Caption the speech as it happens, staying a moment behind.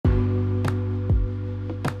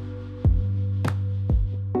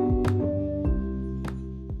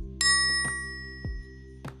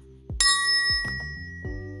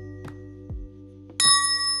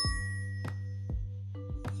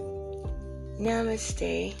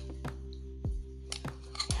Namaste.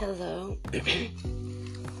 Hello.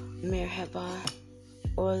 Merhaba.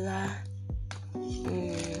 Hola.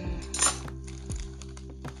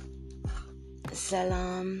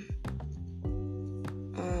 Salam.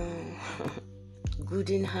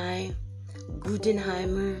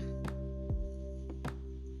 Gudenheimer.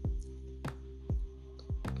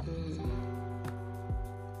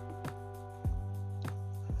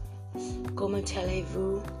 Comment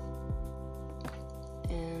allez-vous?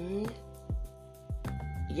 And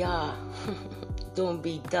yeah, don't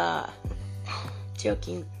be da.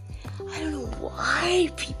 Joking. I don't know why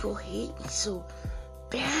people hate me so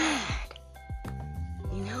bad.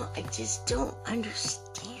 You know, I just don't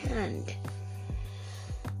understand.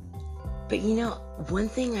 But you know, one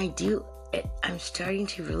thing I'm starting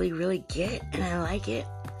to really get, and I like it,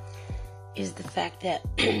 is the fact that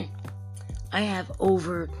I have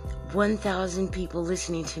over 1,000 people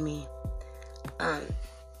listening to me on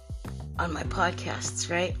my podcasts,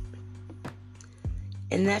 right?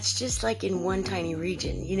 And that's just like in one tiny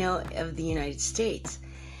region, you know, of the United States.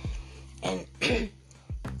 And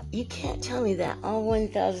you can't tell me that all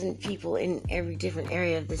 1,000 people in every different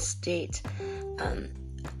area of the state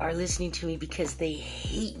are listening to me because they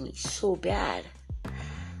hate me so bad.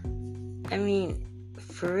 I mean,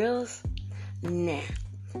 for reals? Nah.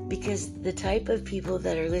 Because the type of people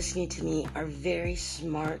that are listening to me are very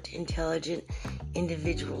smart, intelligent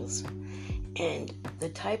individuals. And the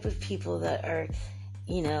type of people that are,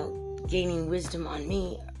 you know, gaining wisdom on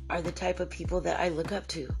me are the type of people that I look up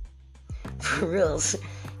to. For reals.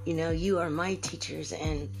 You know, you are my teachers,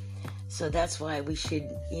 and so that's why we should,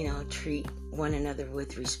 you know, treat one another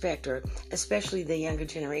with respect, or especially the younger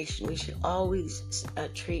generation. We should always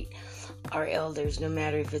treat our elders, no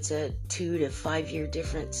matter if it's a 2 to 5 year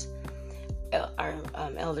difference, our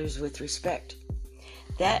elders with respect.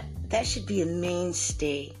 That should be a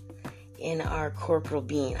mainstay in our corporal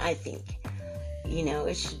being, I think. You know,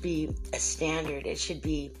 it should be a standard. It should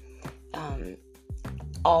be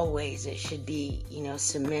always. It should be, you know,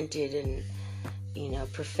 cemented and, you know,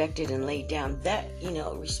 perfected and laid down. That, you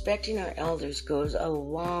know, respecting our elders goes a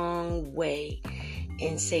long way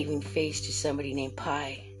in saving face to somebody named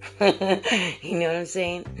Pi. You know what I'm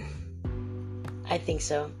saying? I think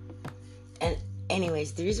so. And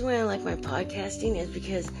anyways, the reason why I like my podcasting is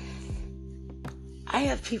because I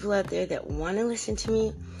have people out there that want to listen to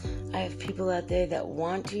me. I have people out there that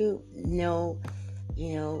want to know,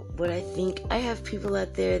 you know, what I think. I have people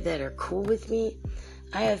out there that are cool with me.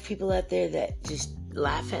 I have people out there that just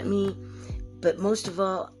laugh at me. But most of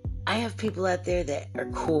all, I have people out there that are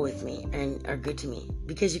cool with me and are good to me,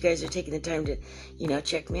 because you guys are taking the time to, you know,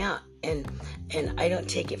 check me out. And I don't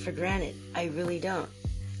take it for granted. I really don't.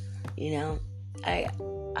 You know, I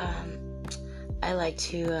like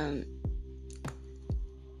to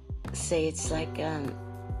say it's like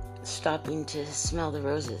stopping to smell the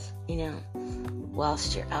roses, you know,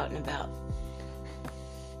 whilst you're out and about.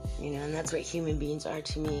 You know, and that's what human beings are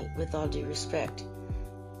to me, with all due respect.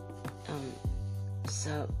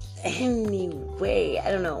 So, anyway,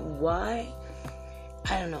 I don't know why,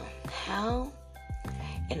 I don't know how,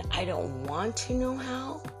 and I don't want to know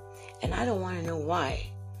how, and I don't want to know why.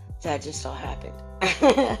 That just all happened.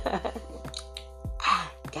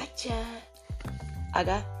 Gotcha.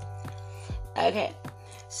 Okay.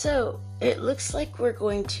 So, it looks like we're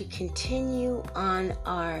going to continue on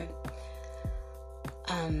our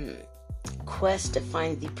quest to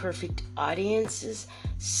find the perfect audience's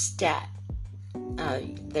stat.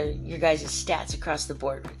 Your guys' stats across the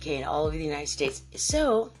board, okay, in all over the United States.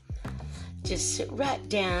 So, just sit right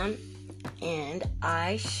down, and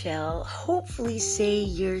I shall hopefully say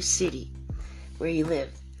your city, where you live.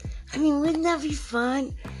 I mean, wouldn't that be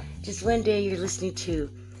fun? Just one day you're listening to,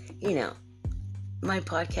 you know, my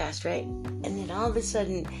podcast, right? And then all of a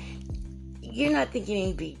sudden, you're not thinking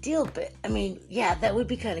any big deal, but I mean, yeah, that would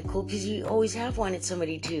be kind of cool, because you always have wanted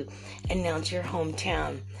somebody to announce your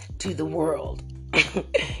hometown to the world,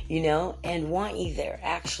 you know, and want you there,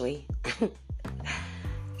 actually.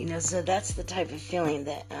 You know, so that's the type of feeling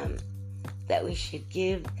that we should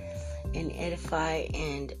give and edify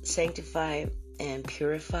and sanctify and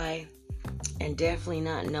purify, and definitely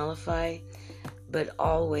not nullify, but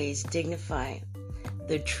always dignify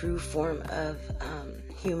the true form of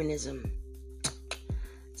humanism.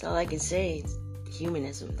 That's all I can say. It's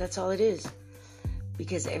humanism. That's all it is.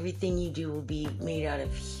 Because everything you do will be made out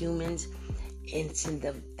of humans. It's in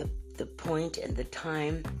the point and the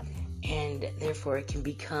time, and therefore it can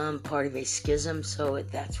become part of a schism. So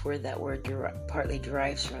that's where that word partly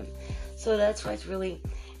derives from. So that's why it's really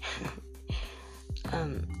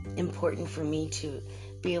important for me to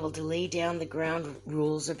be able to lay down the ground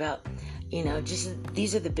rules about, just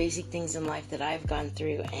these are the basic things in life that I've gone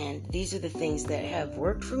through, and these are the things that have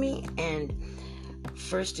worked for me. And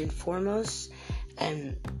first and foremost,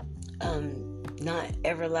 and not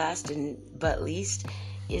everlasting but least,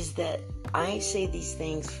 is that I say these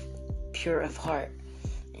things pure of heart.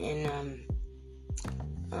 And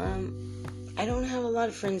I don't have a lot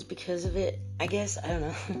of friends because of it, I guess. I don't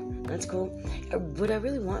know. That's cool. Would I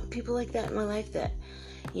really want people like that in my life that,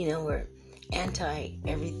 were anti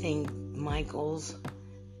everything, my goals?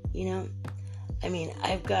 I mean,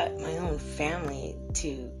 I've got my own family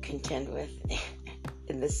to contend with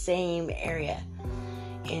in the same area.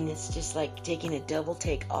 And it's just like taking a double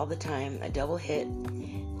take all the time, a double hit,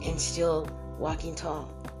 and still walking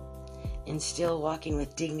tall, and still walking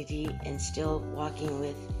with dignity, and still walking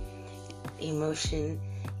with emotion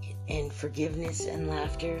and forgiveness and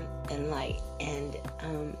laughter and light and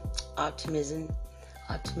optimism,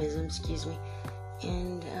 excuse me,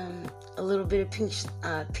 and a little bit of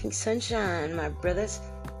pink sunshine, my brothers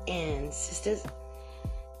and sisters,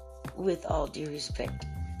 with all due respect.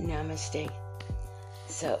 Namaste.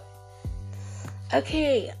 So,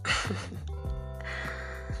 okay.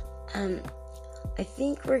 I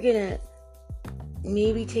think we're gonna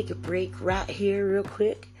maybe take a break right here real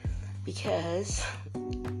quick, because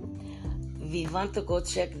we want to go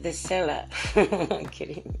check the cellar. I'm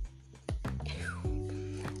kidding.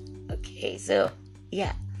 Okay, so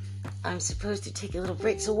yeah, I'm supposed to take a little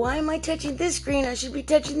break. So why am I touching this screen? I should be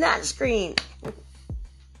touching that screen.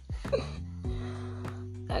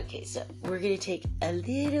 Okay, so we're gonna take a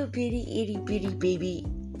little bitty itty bitty baby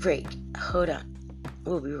break. Hold on.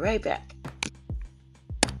 We'll be right back.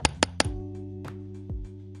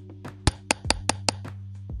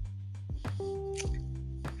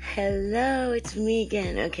 Hello, it's me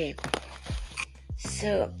again. Okay,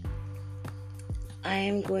 so I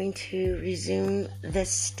am going to resume the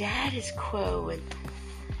status quo with,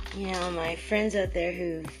 my friends out there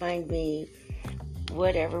who find me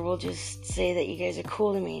whatever. We'll just say that you guys are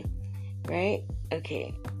cool to me, right?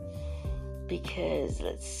 Okay, because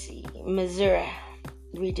let's see, Missouri.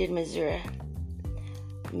 We did Missouri.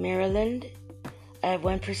 Maryland. I have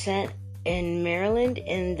 1% in Maryland,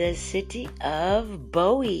 in the city of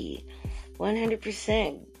Bowie.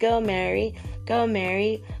 100%. Go Mary. Go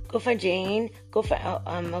Mary. Go for Jane. Go for...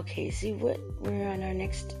 okay, see what? We're on our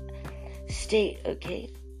next state, okay?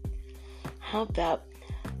 How about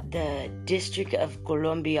the District of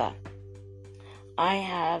Columbia? I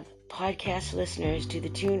have podcast listeners to the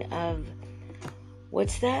tune of...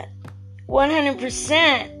 what's that?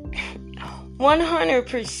 100%.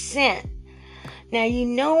 100%. Now,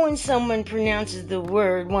 when someone pronounces the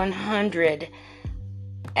word 100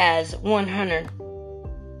 as 100,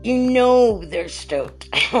 they're stoked.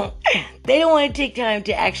 They don't want to take time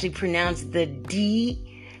to actually pronounce the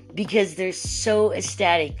D, because they're so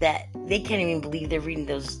ecstatic that they can't even believe they're reading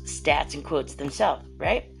those stats and quotes themselves,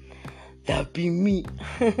 right? That'd be me.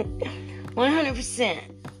 100%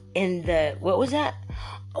 in the, what was that?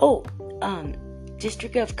 Oh,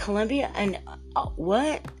 District of Columbia. And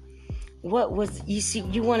what was,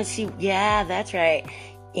 you want to see? Yeah, that's right.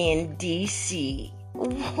 In DC.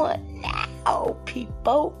 What now,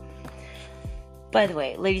 people? By the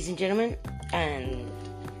way, ladies and gentlemen, and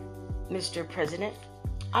Mr. President,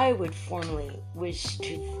 I would formally wish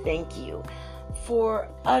to thank you for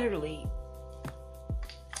utterly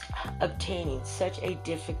obtaining such a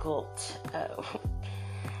difficult,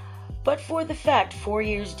 but for the fact, 4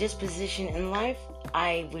 years disposition in life.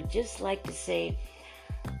 I would just like to say,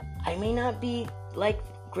 I may not be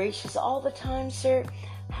gracious all the time, sir.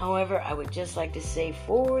 However, I would just like to say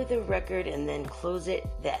for the record, and then close it,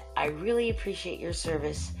 that I really appreciate your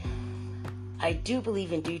service. I do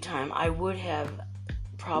believe in due time I would have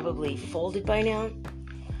probably folded by now.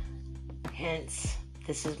 Hence,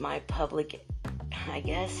 this is my public, I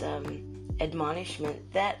guess,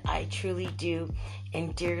 admonishment that I truly do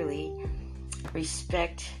and dearly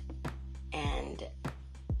respect and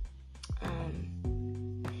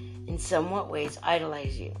in somewhat ways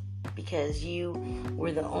idolize you, because you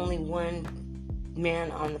were the only one man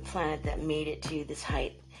on the planet that made it to this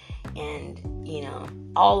height. And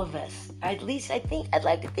all of us, at least I'd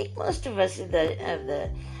like to think most of us of the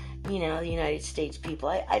United States people,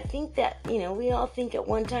 I think that we all think at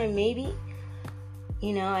one time, maybe,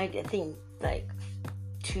 I think 5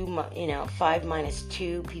 minus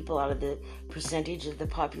 2 people out of the percentage of the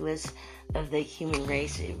populace of the human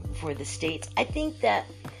race for the states. I think that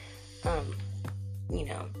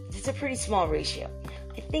it's a pretty small ratio.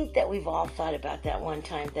 I think that we've all thought about that one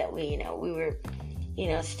time that we were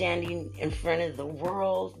standing in front of the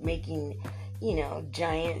world, making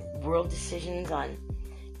giant world decisions on,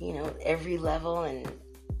 every level. And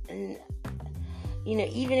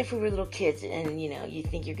even if we were little kids and, you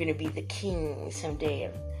think you're going to be the king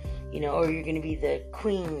someday, or you're going to be the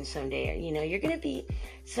queen someday, or, you're going to be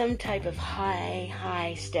some type of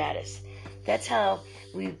high status. That's how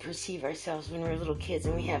we perceive ourselves when we're little kids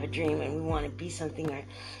and we have a dream and we want to be something, or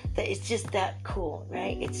that it's just that cool,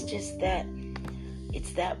 right? It's just that,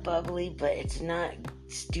 it's that bubbly, but it's not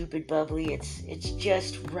stupid bubbly. It's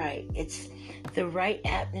just right. It's the right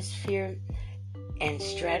atmosphere and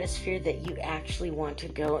stratosphere that you actually want to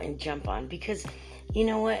go and jump on, because you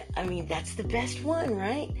know what? I mean, that's the best one,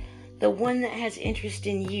 right? The one that has interest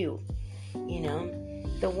in you,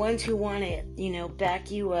 the ones who want to,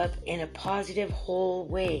 back you up in a positive, whole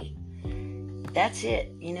way. That's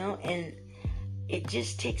it, and it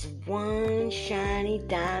just takes one shiny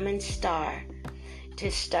diamond star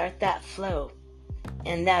to start that flow,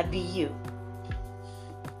 and that'd be you,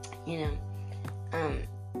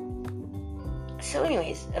 So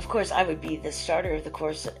anyways, of course, I would be the starter of the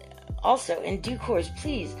course. Also, in due course,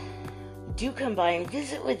 please do come by and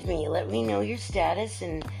visit with me. Let me know your status,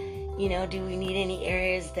 and do we need any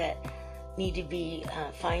areas that need to be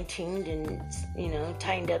fine-tuned and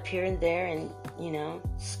tightened up here and there, and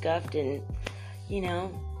scuffed, and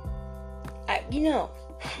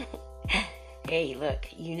hey, look,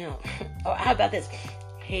 or how about this?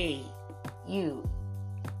 Hey, you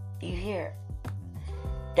here?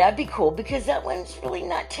 That'd be cool, because that one's really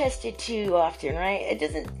not tested too often, right? It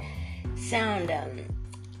doesn't sound,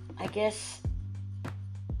 I guess,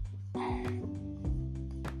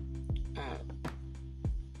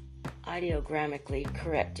 ideogrammatically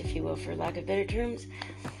correct, if you will, for lack of better terms.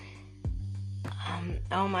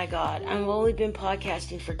 Oh my God, I've only been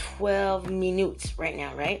podcasting for 12 minutes right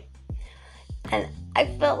now, right? And I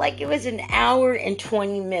felt like it was an hour and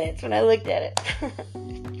 20 minutes when I looked at it.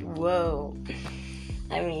 Whoa.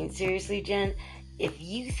 I mean, seriously, Jen, if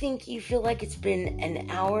you think you feel like it's been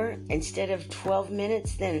an hour instead of 12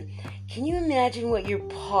 minutes, then can you imagine what your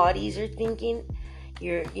potties are thinking?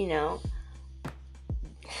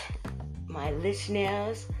 My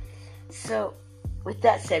listeners. So, with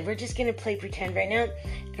that said, we're just going to play pretend right now,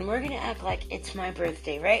 and we're going to act like it's my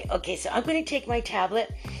birthday, right? Okay, so I'm going to take my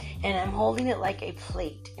tablet, and I'm holding it like a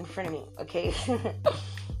plate in front of me, okay?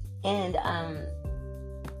 And,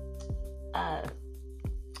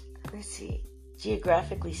 let's see,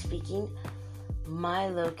 geographically speaking, my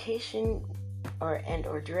location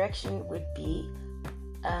or direction would be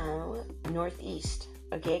northeast.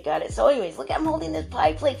 Okay, got it. So anyways, look, I'm holding this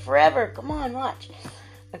pie plate forever. Come on, watch.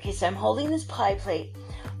 Okay, so I'm holding this pie plate,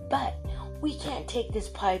 but we can't take this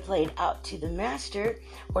pie plate out to the master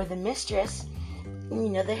or the mistress,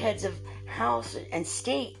 the heads of house and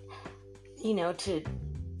state, to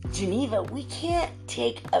Geneva. We can't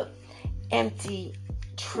take a empty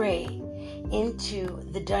tray into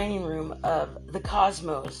the dining room of the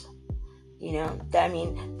cosmos. I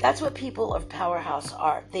mean, that's what people of Powerhouse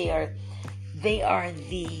are. They are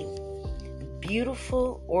the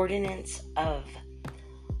beautiful ordinance of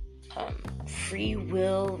free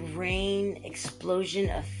will, rain, explosion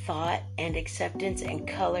of thought and acceptance and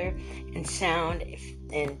color and sound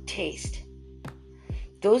and taste.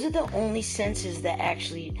 Those are the only senses that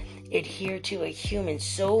actually adhere to a human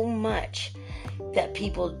so much that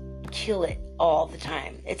people kill it all the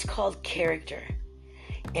time. It's called character,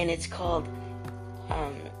 and it's called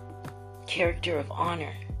character of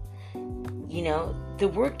honor. The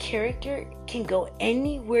word character can go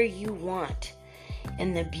anywhere you want.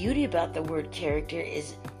 And the beauty about the word character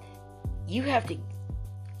is you have to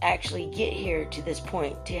actually get here to this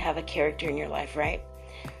point to have a character in your life, right?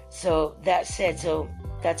 So that said,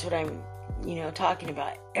 that's what I'm, talking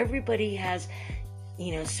about. Everybody has,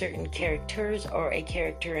 certain characters or a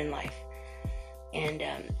character in life. And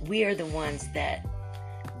we are the ones that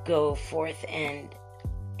go forth and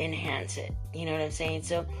enhance it. You know what I'm saying?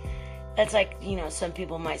 So that's like, some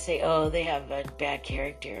people might say, oh, they have a bad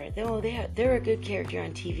character. They're a good character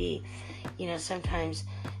on TV. Sometimes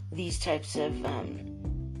these types of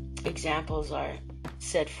examples are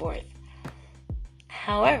set forth.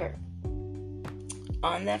 However,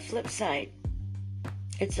 on that flip side,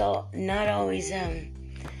 it's not always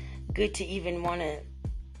good to even want to,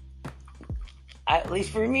 at least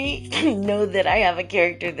for me, know that I have a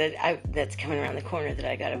character that's coming around the corner that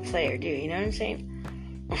I gotta play or do. You know what I'm saying?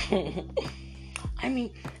 I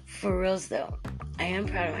mean, for reals though, I am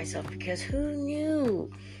proud of myself, because who knew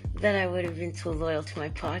that I would have been so loyal to my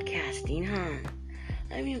podcasting, huh?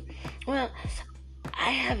 I mean, well,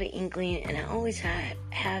 I have an inkling, and I always have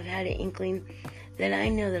had an inkling, that I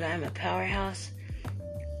know that I'm a powerhouse,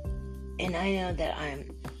 And I know that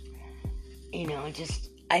I'm,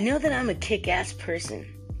 I know that I'm a kick-ass person.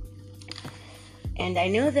 And I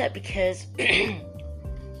know that because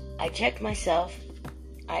I check myself,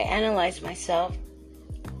 I analyze myself,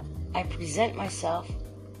 I present myself,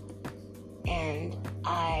 and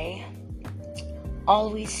I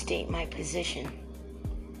always state my position,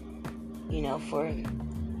 for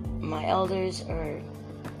my elders or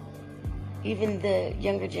even the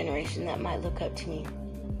younger generation that might look up to me,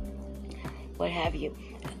 what have you.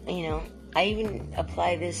 I even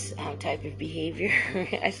apply this type of behavior,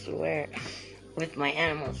 I swear, with my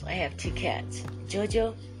animals. I have 2 cats,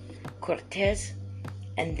 Jojo, Cortez,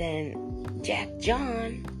 and then Jack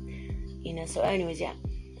John. So anyways, yeah,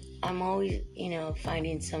 I'm always,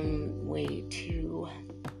 finding some way to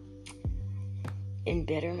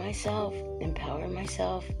embetter myself, empower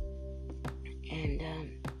myself, and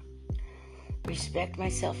respect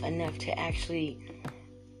myself enough to actually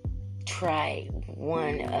try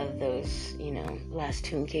one of those, last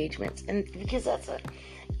 2 engagements. And because that's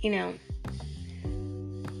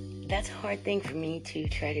that's a hard thing for me to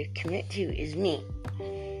try to commit to, is me.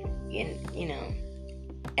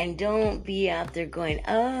 And don't be out there going,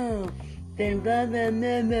 oh, then blah, blah,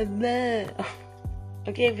 blah, blah, blah.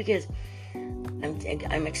 Okay, because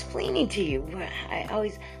I'm explaining to you. I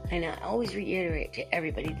always reiterate to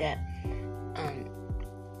everybody that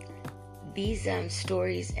these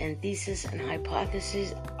stories and thesis and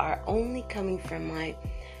hypotheses are only coming from my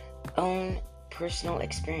own personal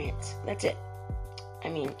experience. That's it. I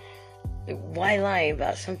mean, why lie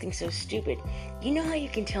about something so stupid? You know how you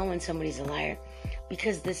can tell when somebody's a liar?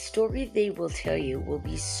 Because the story they will tell you will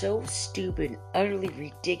be so stupid, utterly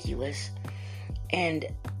ridiculous, and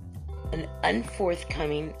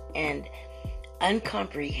unforthcoming, and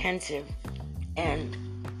uncomprehensive, and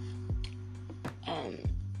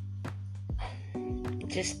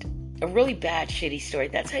just a really bad, shitty story.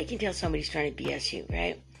 That's how you can tell somebody's trying to BS you,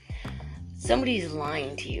 right? Somebody's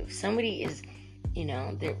lying to you. Somebody is,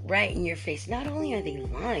 they're right in your face. Not only are they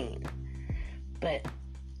lying, but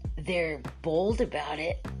they're bold about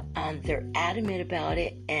it, they're adamant about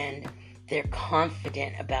it, and they're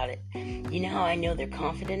confident about it. You know how I know they're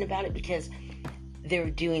confident about it? Because they're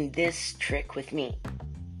doing this trick with me,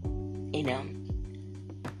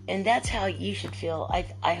 And that's how you should feel.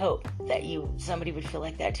 I hope that somebody would feel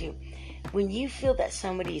like that too. When you feel that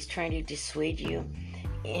somebody is trying to dissuade you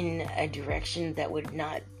in a direction that would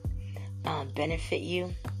not benefit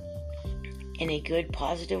you in a good,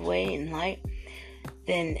 positive way in light,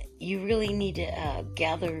 then you really need to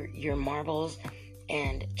gather your marbles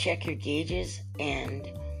and check your gauges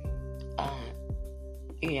and,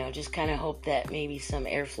 just kind of hope that maybe some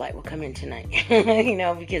air flight will come in tonight,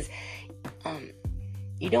 because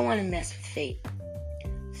you don't want to mess with fate.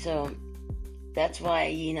 So that's why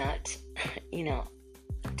you not,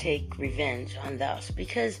 take revenge on those,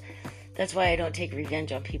 because that's why I don't take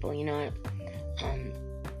revenge on people,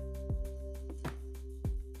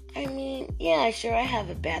 I mean, yeah, sure, I have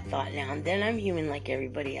a bad thought now and then. I'm human like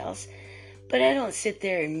everybody else. But I don't sit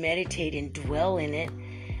there and meditate and dwell in it.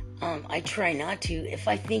 I try not to. If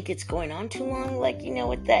I think it's going on too long, like,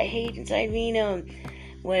 with that hate inside me,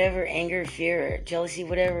 whatever, anger, fear, or jealousy,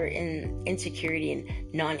 whatever, insecurity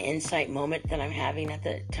and non-insight moment that I'm having at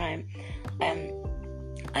the time,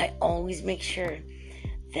 I always make sure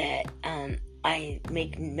that I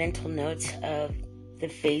make mental notes of the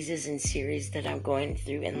phases and series that I'm going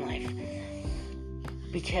through in life,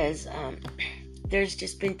 because there's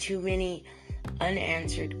just been too many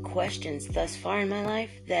unanswered questions thus far in my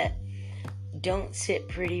life that don't sit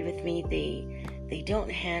pretty with me. They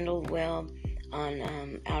don't handle well on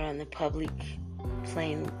out on the public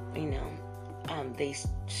plane. They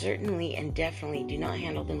certainly and definitely do not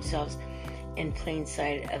handle themselves in plain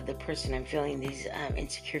sight of the person I'm feeling these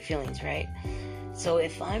insecure feelings, right? So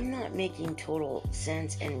if I'm not making total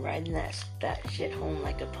sense and riding that shit home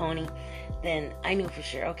like a pony, then I know for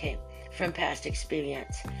sure, okay, from past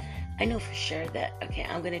experience, I know for sure that, okay,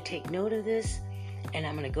 I'm going to take note of this, and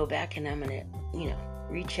I'm going to go back and I'm going to,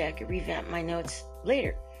 recheck, revamp my notes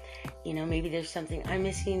later. Maybe there's something I'm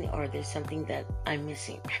missing, or there's something that I'm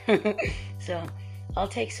missing. So I'll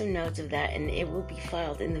take some notes of that, and it will be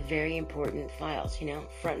filed in the very important files,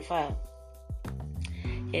 front file.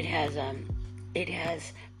 It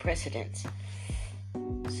has precedence.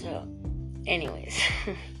 So, anyways.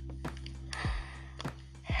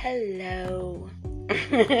 Hello.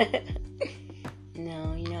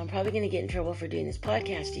 No, I'm probably going to get in trouble for doing this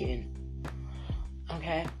podcast even.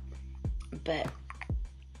 Okay? But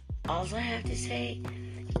all I have to say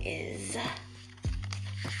is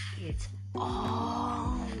it's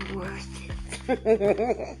all worth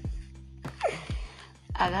it.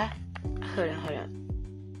 Hold on.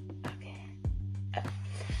 Okay.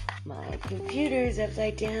 My computer's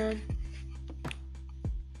upside down.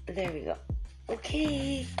 There we go.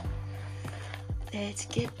 Okay. Let's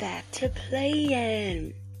get back to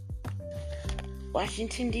playing.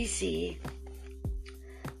 Washington, D.C.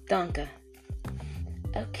 Donka.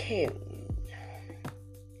 Okay.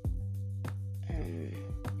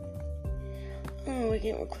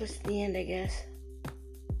 We're close to the end, I guess.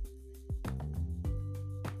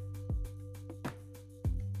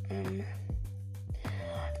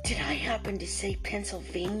 Did I happen to say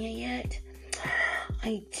Pennsylvania yet?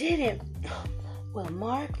 I didn't. Well,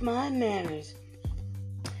 mark my manners.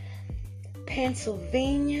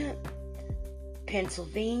 Pennsylvania.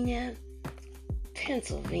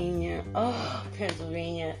 Oh,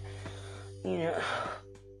 Pennsylvania. You know,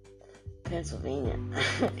 Pennsylvania.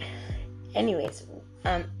 Anyways,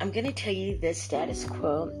 I'm going to tell you the status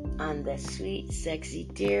quo on the sweet, sexy,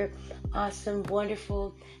 dear, awesome,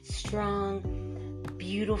 wonderful, strong,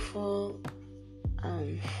 beautiful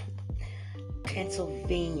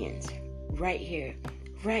Pennsylvanians right here,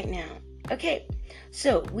 right now. Okay,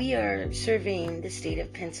 so we are surveying the state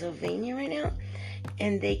of Pennsylvania right now,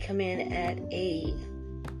 and they come in at a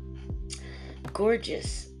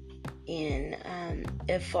gorgeous in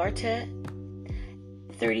Ephrata,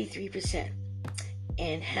 33%.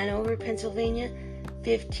 And Hanover, Pennsylvania,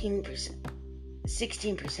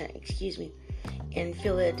 16%, excuse me. In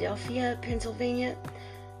Philadelphia, Pennsylvania,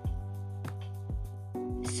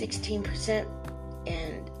 16%.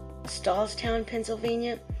 And Stallstown,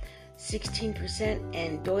 Pennsylvania, 16%.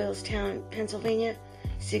 And Doylestown, Pennsylvania,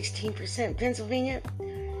 16%. Pennsylvania,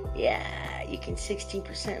 yeah, you can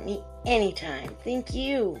 16% me anytime. Thank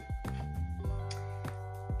you.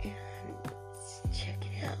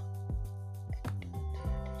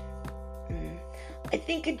 I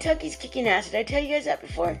think Kentucky's kicking ass. Did I tell you guys that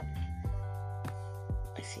before?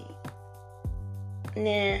 Let's see.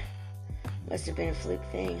 Nah. Must have been a fluke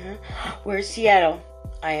thing, huh? Where's Seattle?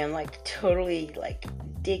 I am totally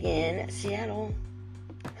digging Seattle.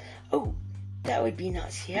 Oh, that would be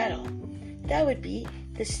not Seattle. That would be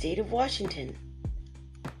the state of Washington.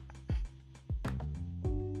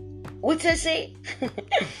 What's that say?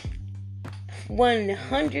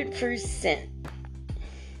 100%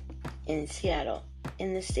 in Seattle.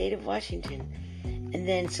 In the state of Washington. And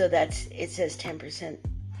then, so it says 10%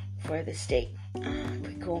 for the state.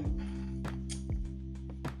 Pretty cool.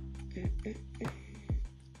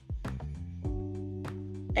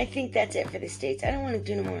 I think that's it for the states. I don't want to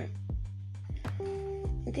do no more.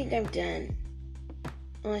 I think I'm done.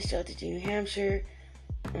 Oh, I still have to do New Hampshire.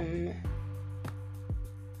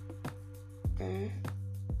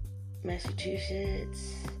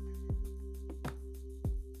 Massachusetts.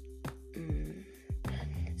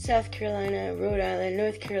 South Carolina, Rhode Island,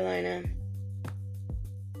 North Carolina,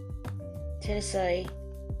 Tennessee.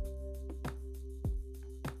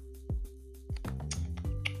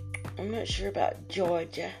 I'm not sure about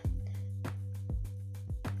Georgia.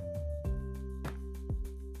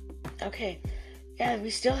 Okay. Yeah, we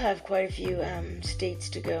still have quite a few states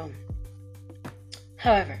to go.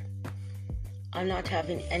 However, I'm not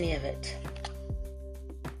having any of it.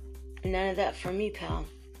 None of that for me, pal.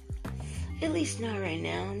 At least not right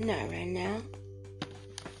now. Not right now.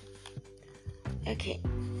 Okay.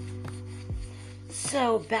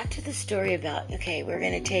 So, back to the story about, you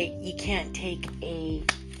can't take a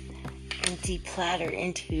empty platter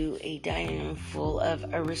into a dining room full of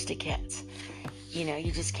Aristocats.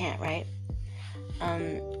 You just can't, right?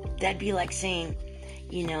 That'd be like saying,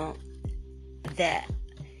 that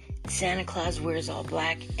Santa Claus wears all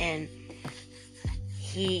black and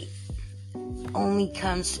he only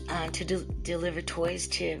comes to deliver toys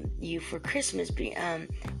to you for Christmas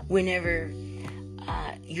whenever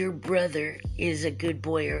your brother is a good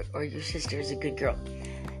boy or your sister is a good girl.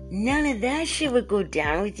 None of that shit would go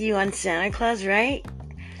down with you on Santa Claus, right?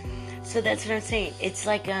 So that's what I'm saying. It's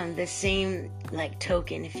like the same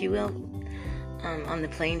token, if you will, on the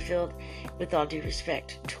playing field, with all due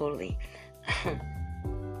respect, totally.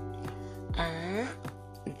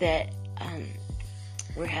 That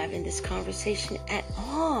we're having this conversation at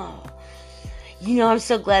all. I'm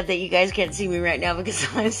so glad that you guys can't see me right now because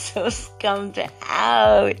I'm so scummed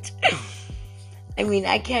out. I mean,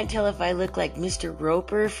 I can't tell if I look like Mr.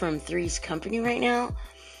 Roper from Three's Company right now,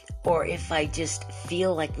 or if I just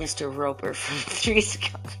feel like Mr. Roper from Three's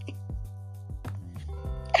Company.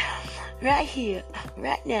 Right here,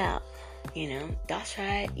 right now. That's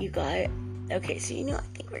right, you got it. Okay, so I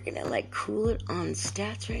think we're gonna cool it on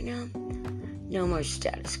stats right now. No more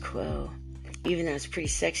status quo. Even though it's pretty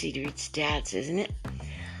sexy to read stats, isn't it?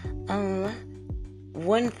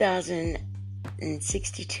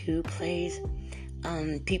 1,062 plays.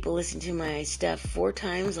 People listen to my stuff 4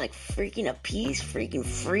 times, like freaking a piece, freaking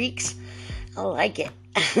freaks. I like it.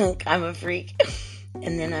 I'm a freak.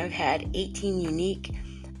 And then I've had 18 unique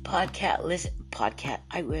podcast listeners.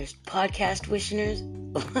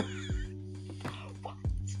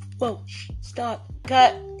 Whoa, stop,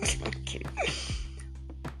 cut. I'm kidding.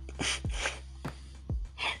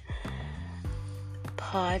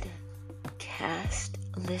 Podcast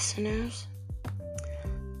listeners.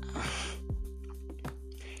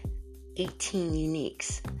 18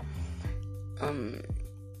 uniques.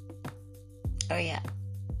 Oh yeah.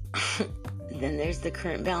 Then there's the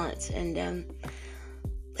current balance, and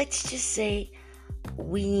let's just say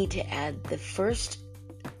we need to add the first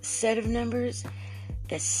set of numbers,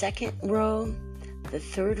 the second row, the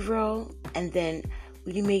third row, and then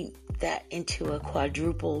we can make that into a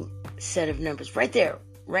quadruple set of numbers right there,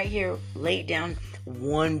 right here. Lay it down,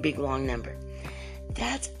 one big long number.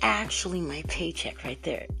 That's actually my paycheck right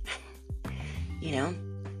there. You know,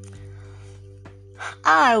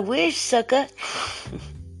 I wish, sucker.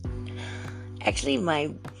 Actually,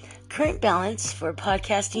 my current balance for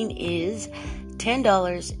podcasting is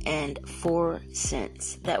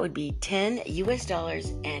 $10.04. That would be $10 US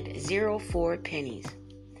and 04 pennies.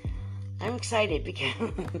 I'm excited because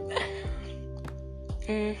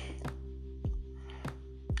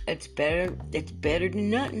it's better than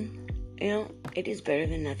nothing. You know, it is better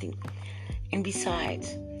than nothing. And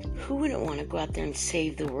besides, who wouldn't want to go out there and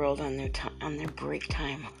save the world on their break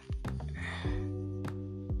time?